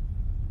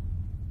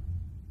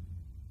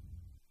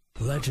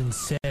 Legend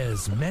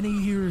says many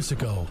years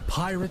ago,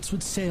 pirates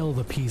would sail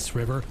the Peace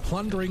River,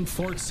 plundering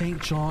Fort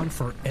St. John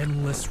for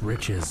endless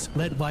riches.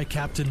 Led by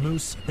Captain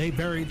Moose, they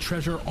buried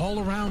treasure all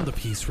around the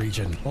Peace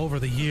region. Over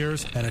the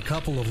years, and a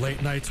couple of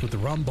late nights with the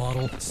rum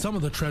bottle, some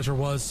of the treasure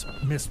was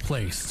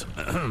misplaced.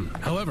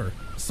 However,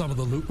 some of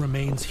the loot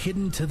remains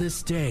hidden to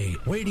this day,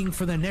 waiting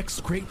for the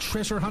next great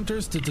treasure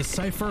hunters to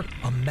decipher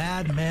a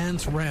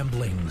madman's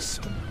ramblings.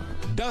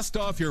 Dust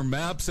off your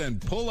maps and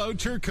pull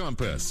out your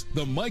compass.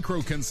 The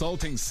Micro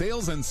Consulting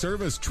Sales and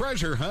Service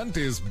Treasure Hunt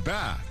is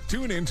back.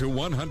 Tune in to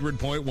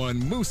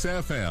 100.1 Moose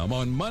FM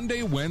on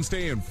Monday,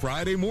 Wednesday, and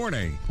Friday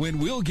morning when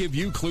we'll give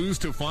you clues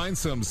to find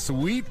some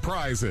sweet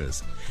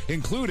prizes,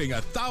 including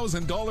a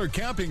 $1,000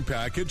 camping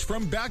package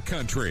from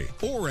Backcountry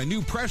or a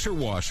new pressure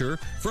washer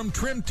from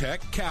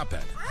TrimTech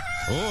Capit.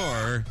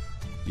 Or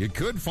you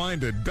could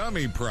find a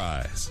dummy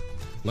prize,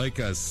 like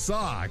a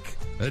sock,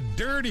 a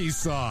dirty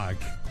sock.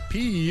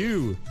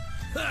 P.U.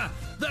 Ha!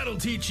 That'll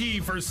teach ye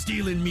for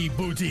stealing me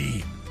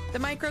booty. The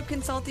Micro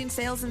Consulting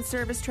Sales and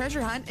Service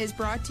Treasure Hunt is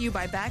brought to you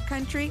by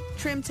Backcountry,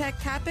 Trim Tech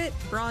Capit,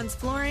 Bronze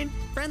Flooring,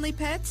 Friendly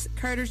Pets,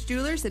 Carter's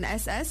Jewelers, and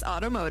SS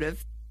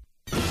Automotive.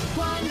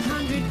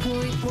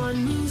 100.1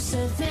 Moose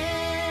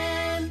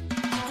FM.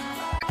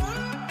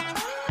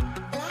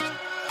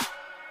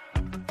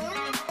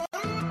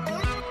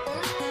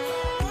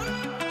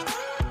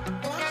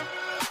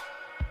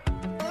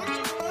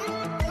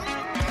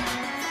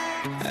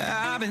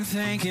 I've been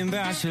thinking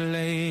about you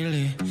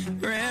lately,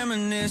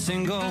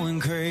 reminiscing, going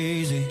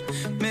crazy.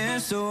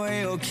 Miss the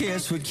way your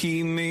kiss would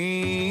keep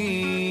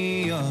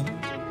me up.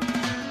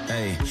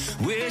 Hey,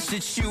 wish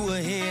that you were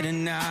here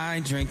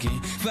tonight,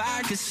 drinking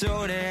vodka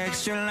soda,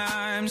 extra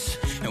limes,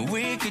 and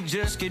we could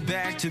just get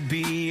back to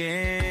being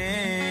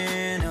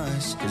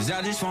us. 'Cause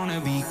I just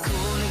wanna be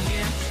cool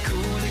again,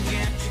 cool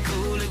again,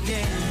 cool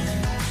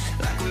again,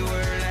 like we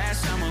were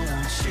last time. I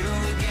want you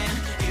again,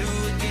 you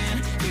again,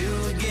 you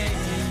again,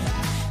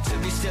 to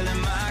be still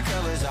in my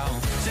covers,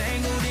 all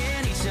tangled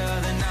in each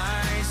other,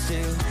 nights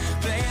still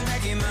playing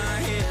back in my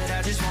head.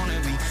 I just wanna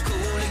be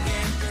cool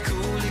again,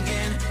 cool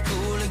again,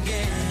 cool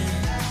again.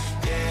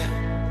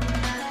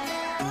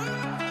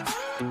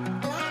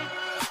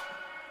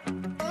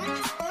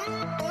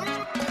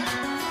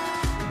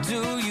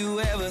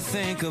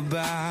 Think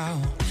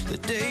about the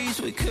days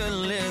we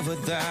couldn't live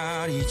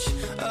without each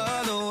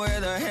other. Where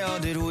the hell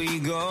did we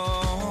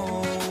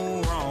go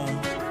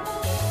wrong?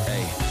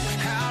 Hey,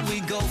 how'd we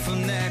go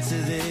from that to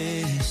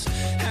this?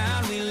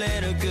 How'd we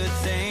let a good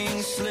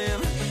thing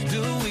slip?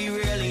 Do we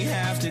really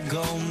have to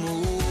go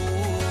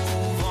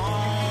move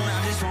on?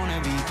 I just wanna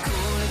be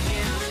cool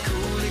again,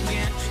 cool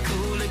again,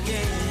 cool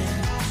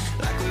again,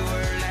 like we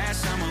were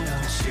last time. I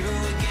want you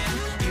again,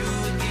 you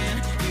again,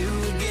 you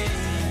again,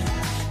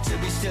 to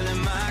be still in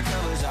my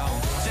covers, all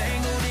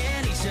tangled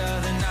in each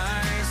other,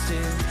 nights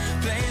still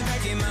playing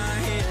back in my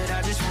head.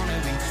 I just wanna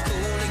be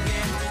cool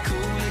again,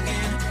 cool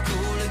again,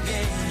 cool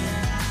again,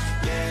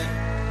 yeah.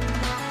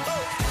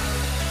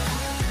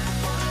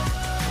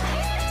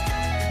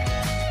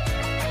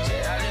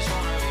 I just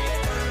wanna be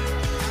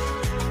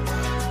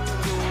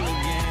cool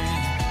again.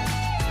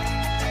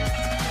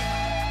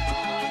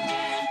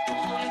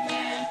 Cool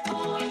again,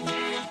 cool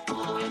again,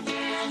 cool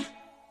again.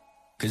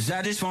 'Cause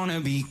I just wanna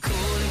be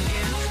cool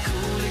again,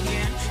 cool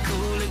again,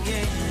 cool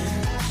again,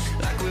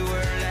 like we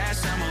were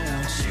last time. I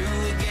want you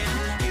again,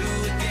 you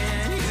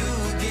again, you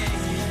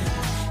again,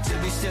 to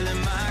be still in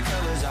my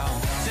covers, all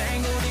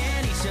tangled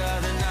in each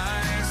other,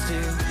 nights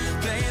still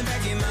playing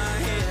back in my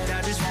head.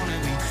 I just wanna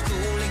be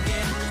cool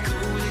again,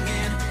 cool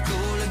again,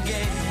 cool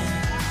again,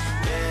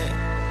 yeah.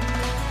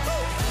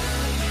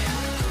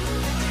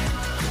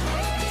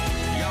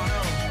 Y'all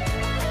know,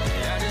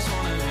 yeah, I just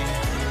wanna be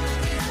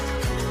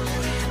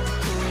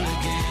cool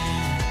again.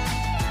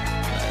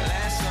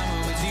 Last summer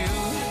with you,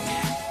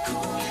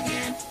 cool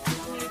again,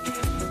 cool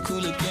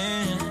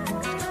again,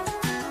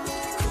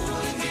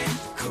 cool again,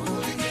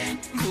 cool again,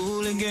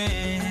 cool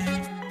again,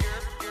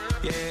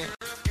 yeah.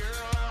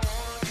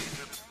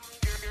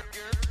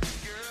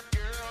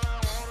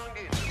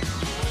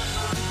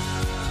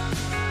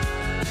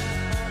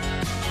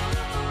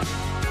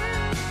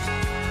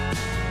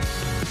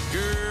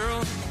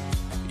 Girl,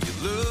 you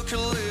look a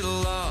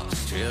little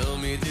lost. Tell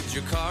me, did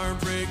your car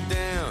break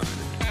down?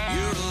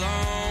 You're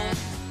alone,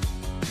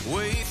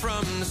 way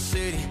from the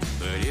city,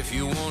 but if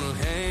you wanna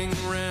hang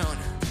around,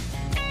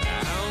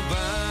 I'll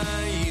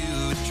buy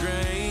you a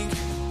drink,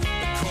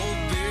 a cold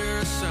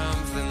beer or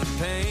something,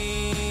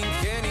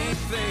 pink,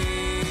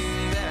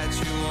 anything that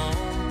you want.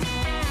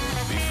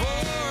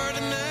 Before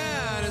the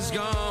night is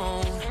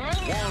gone,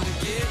 wanna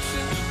get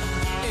you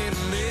in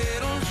the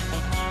middle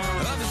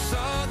of the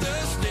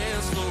sawdust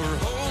dance floor,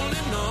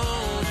 holding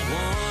on.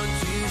 1,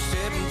 2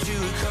 step into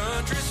a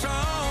country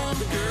song,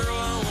 girl,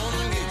 I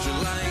wanna get you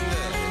like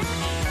that.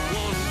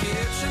 Wanna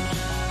get you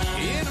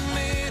in the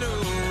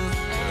middle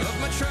of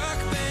my truck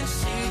bench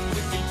seat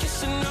with you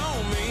kissing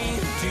on me,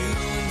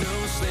 doing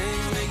those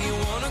things make you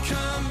wanna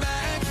come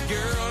back.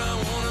 Girl, I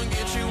wanna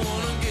get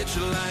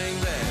you like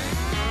that.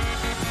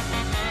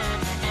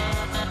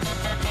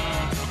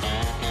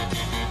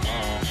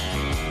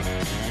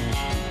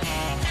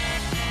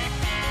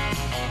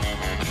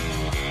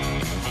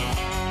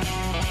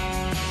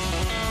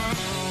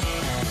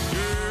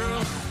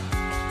 Girl,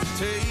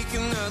 take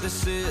another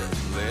sip,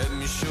 let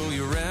me show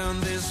you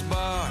around this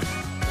bar,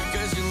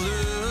 because you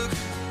look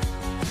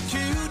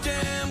too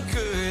damn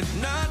good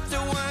not to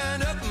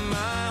wind up in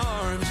my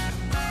arms.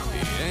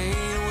 It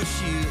ain't what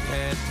you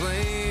had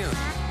planned.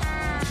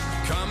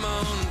 Come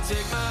on,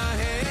 take my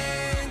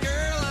hand,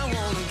 girl, I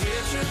wanna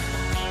get you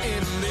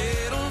in the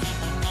middle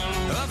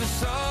of the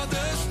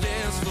sawdust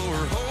dance floor,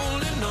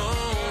 holding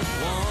on.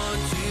 1,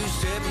 2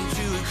 step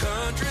into a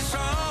country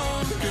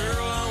song,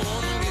 girl, I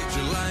wanna get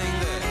you like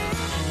that.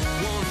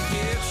 Wanna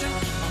get you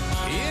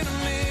in the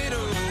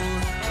middle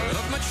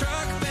of my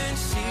truck bench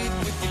seat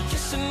with you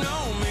kissing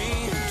on me,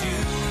 do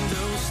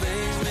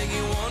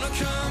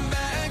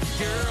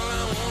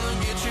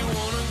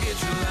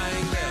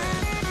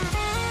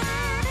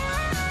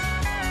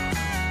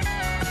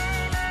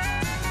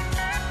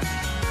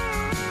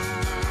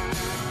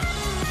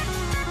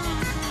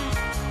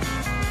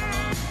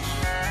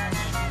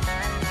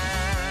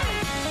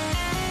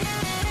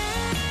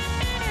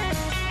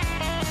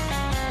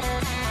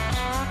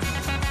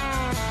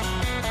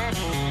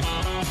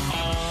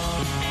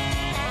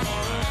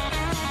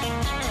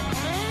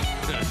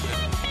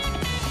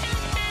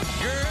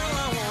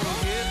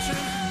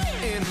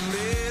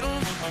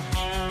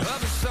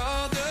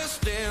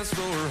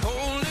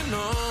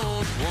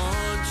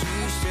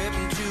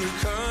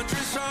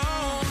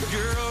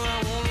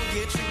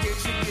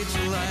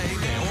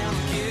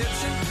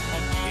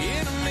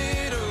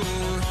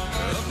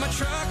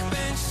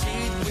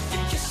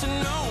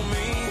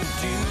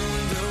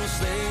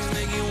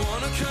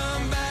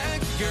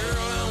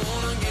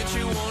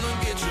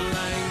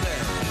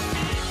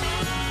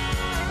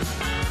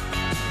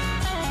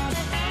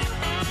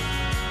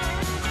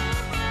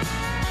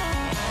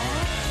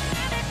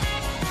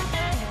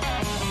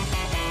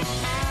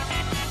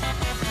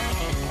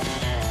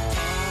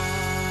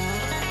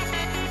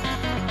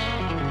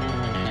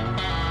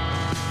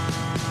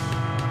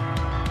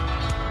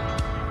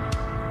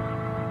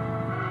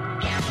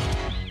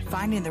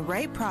Finding the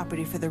right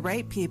property for the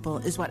right people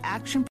is what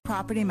Action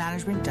Property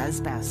Management does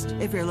best.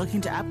 If you're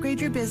looking to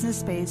upgrade your business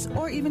space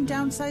or even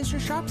downsize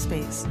your shop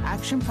space,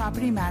 Action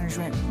Property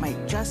Management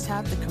might just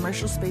have the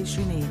commercial space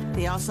you need.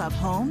 They also have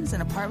homes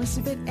and apartments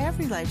to fit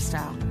every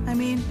lifestyle. I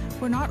mean,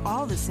 we're not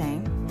all the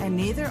same, and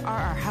neither are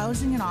our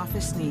housing and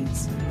office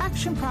needs.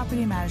 Action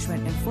Property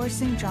Management in Fort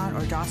St. John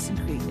or Dawson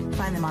Creek.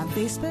 Find them on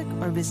Facebook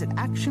or visit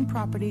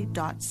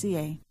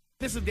actionproperty.ca.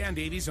 This is Dan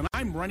Davies, and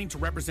I'm running to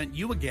represent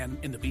you again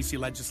in the BC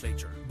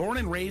Legislature. Born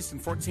and raised in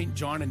Fort St.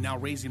 John and now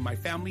raising my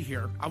family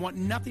here, I want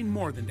nothing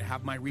more than to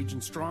have my region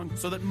strong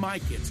so that my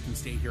kids can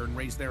stay here and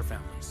raise their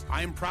families.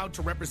 I am proud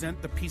to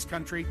represent the Peace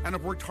Country and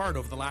have worked hard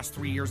over the last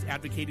 3 years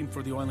advocating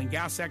for the oil and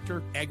gas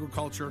sector,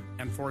 agriculture,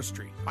 and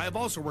forestry. I have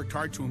also worked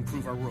hard to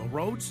improve our rural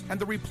roads and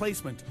the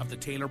replacement of the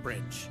Taylor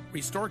Bridge.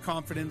 Restore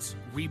confidence,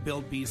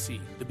 rebuild BC.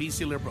 The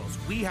BC Liberals,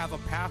 we have a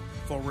path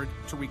forward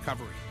to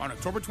recovery. On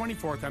October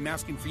 24th, I'm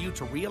asking for you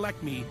to re-elect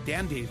me,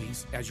 Dan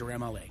Davies, as your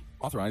MLA.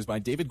 Authorized by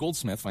David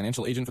Goldsmith,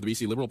 financial agent for the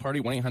BC Liberal Party,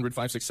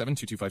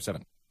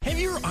 1-800-567-2257. Have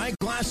your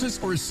eyeglasses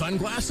or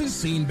sunglasses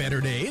seen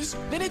better days?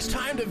 Then it's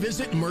time to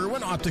visit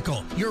Merwin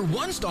Optical, your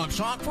one-stop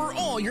shop for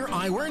all your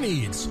eyewear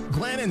needs.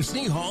 Glenn and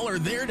Sneehall are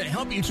there to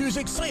help you choose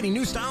exciting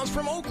new styles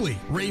from Oakley,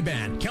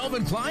 Ray-Ban,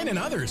 Calvin Klein, and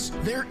others.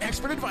 Their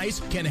expert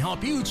advice can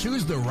help you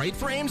choose the right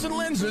frames and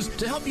lenses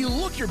to help you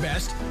look your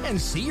best and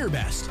see your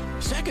best.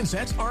 Second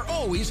sets are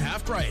always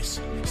half price.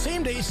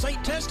 Same-day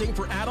sight testing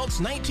for adults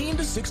 19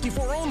 to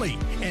 64 only,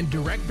 and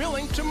direct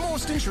billing to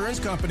most insurance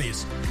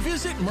companies.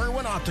 Visit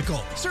Merwin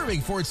Optical, serving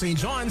Fort St.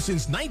 John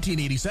since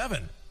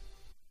 1987.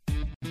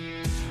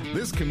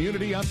 This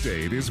community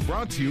update is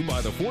brought to you by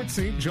the Fort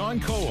St.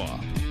 John Co-op.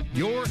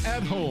 You're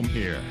at home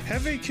here.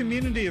 Have a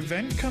community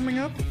event coming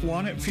up?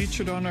 Want it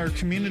featured on our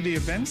community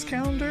events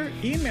calendar?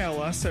 Email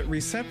us at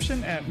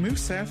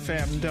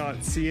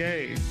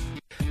reception@moosefm.ca.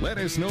 Let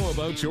us know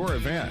about your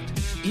event.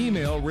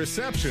 Email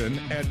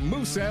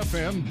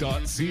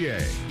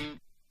reception@moosefm.ca.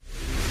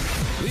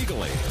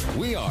 Legally,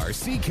 we are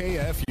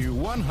CKFU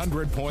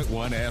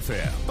 100.1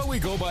 FM, but we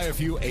go by a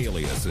few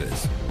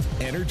aliases.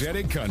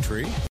 Energetic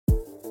Country.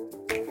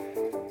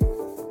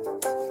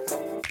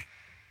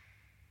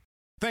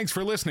 Thanks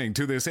for listening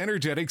to this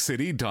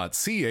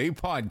energeticcity.ca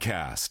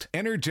podcast.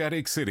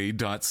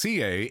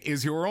 Energeticcity.ca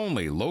is your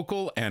only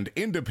local and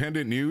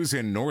independent news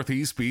in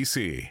Northeast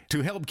BC.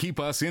 To help keep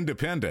us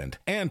independent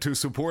and to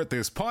support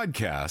this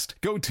podcast,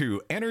 go to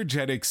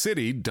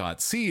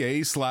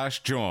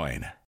energeticcity.ca/join.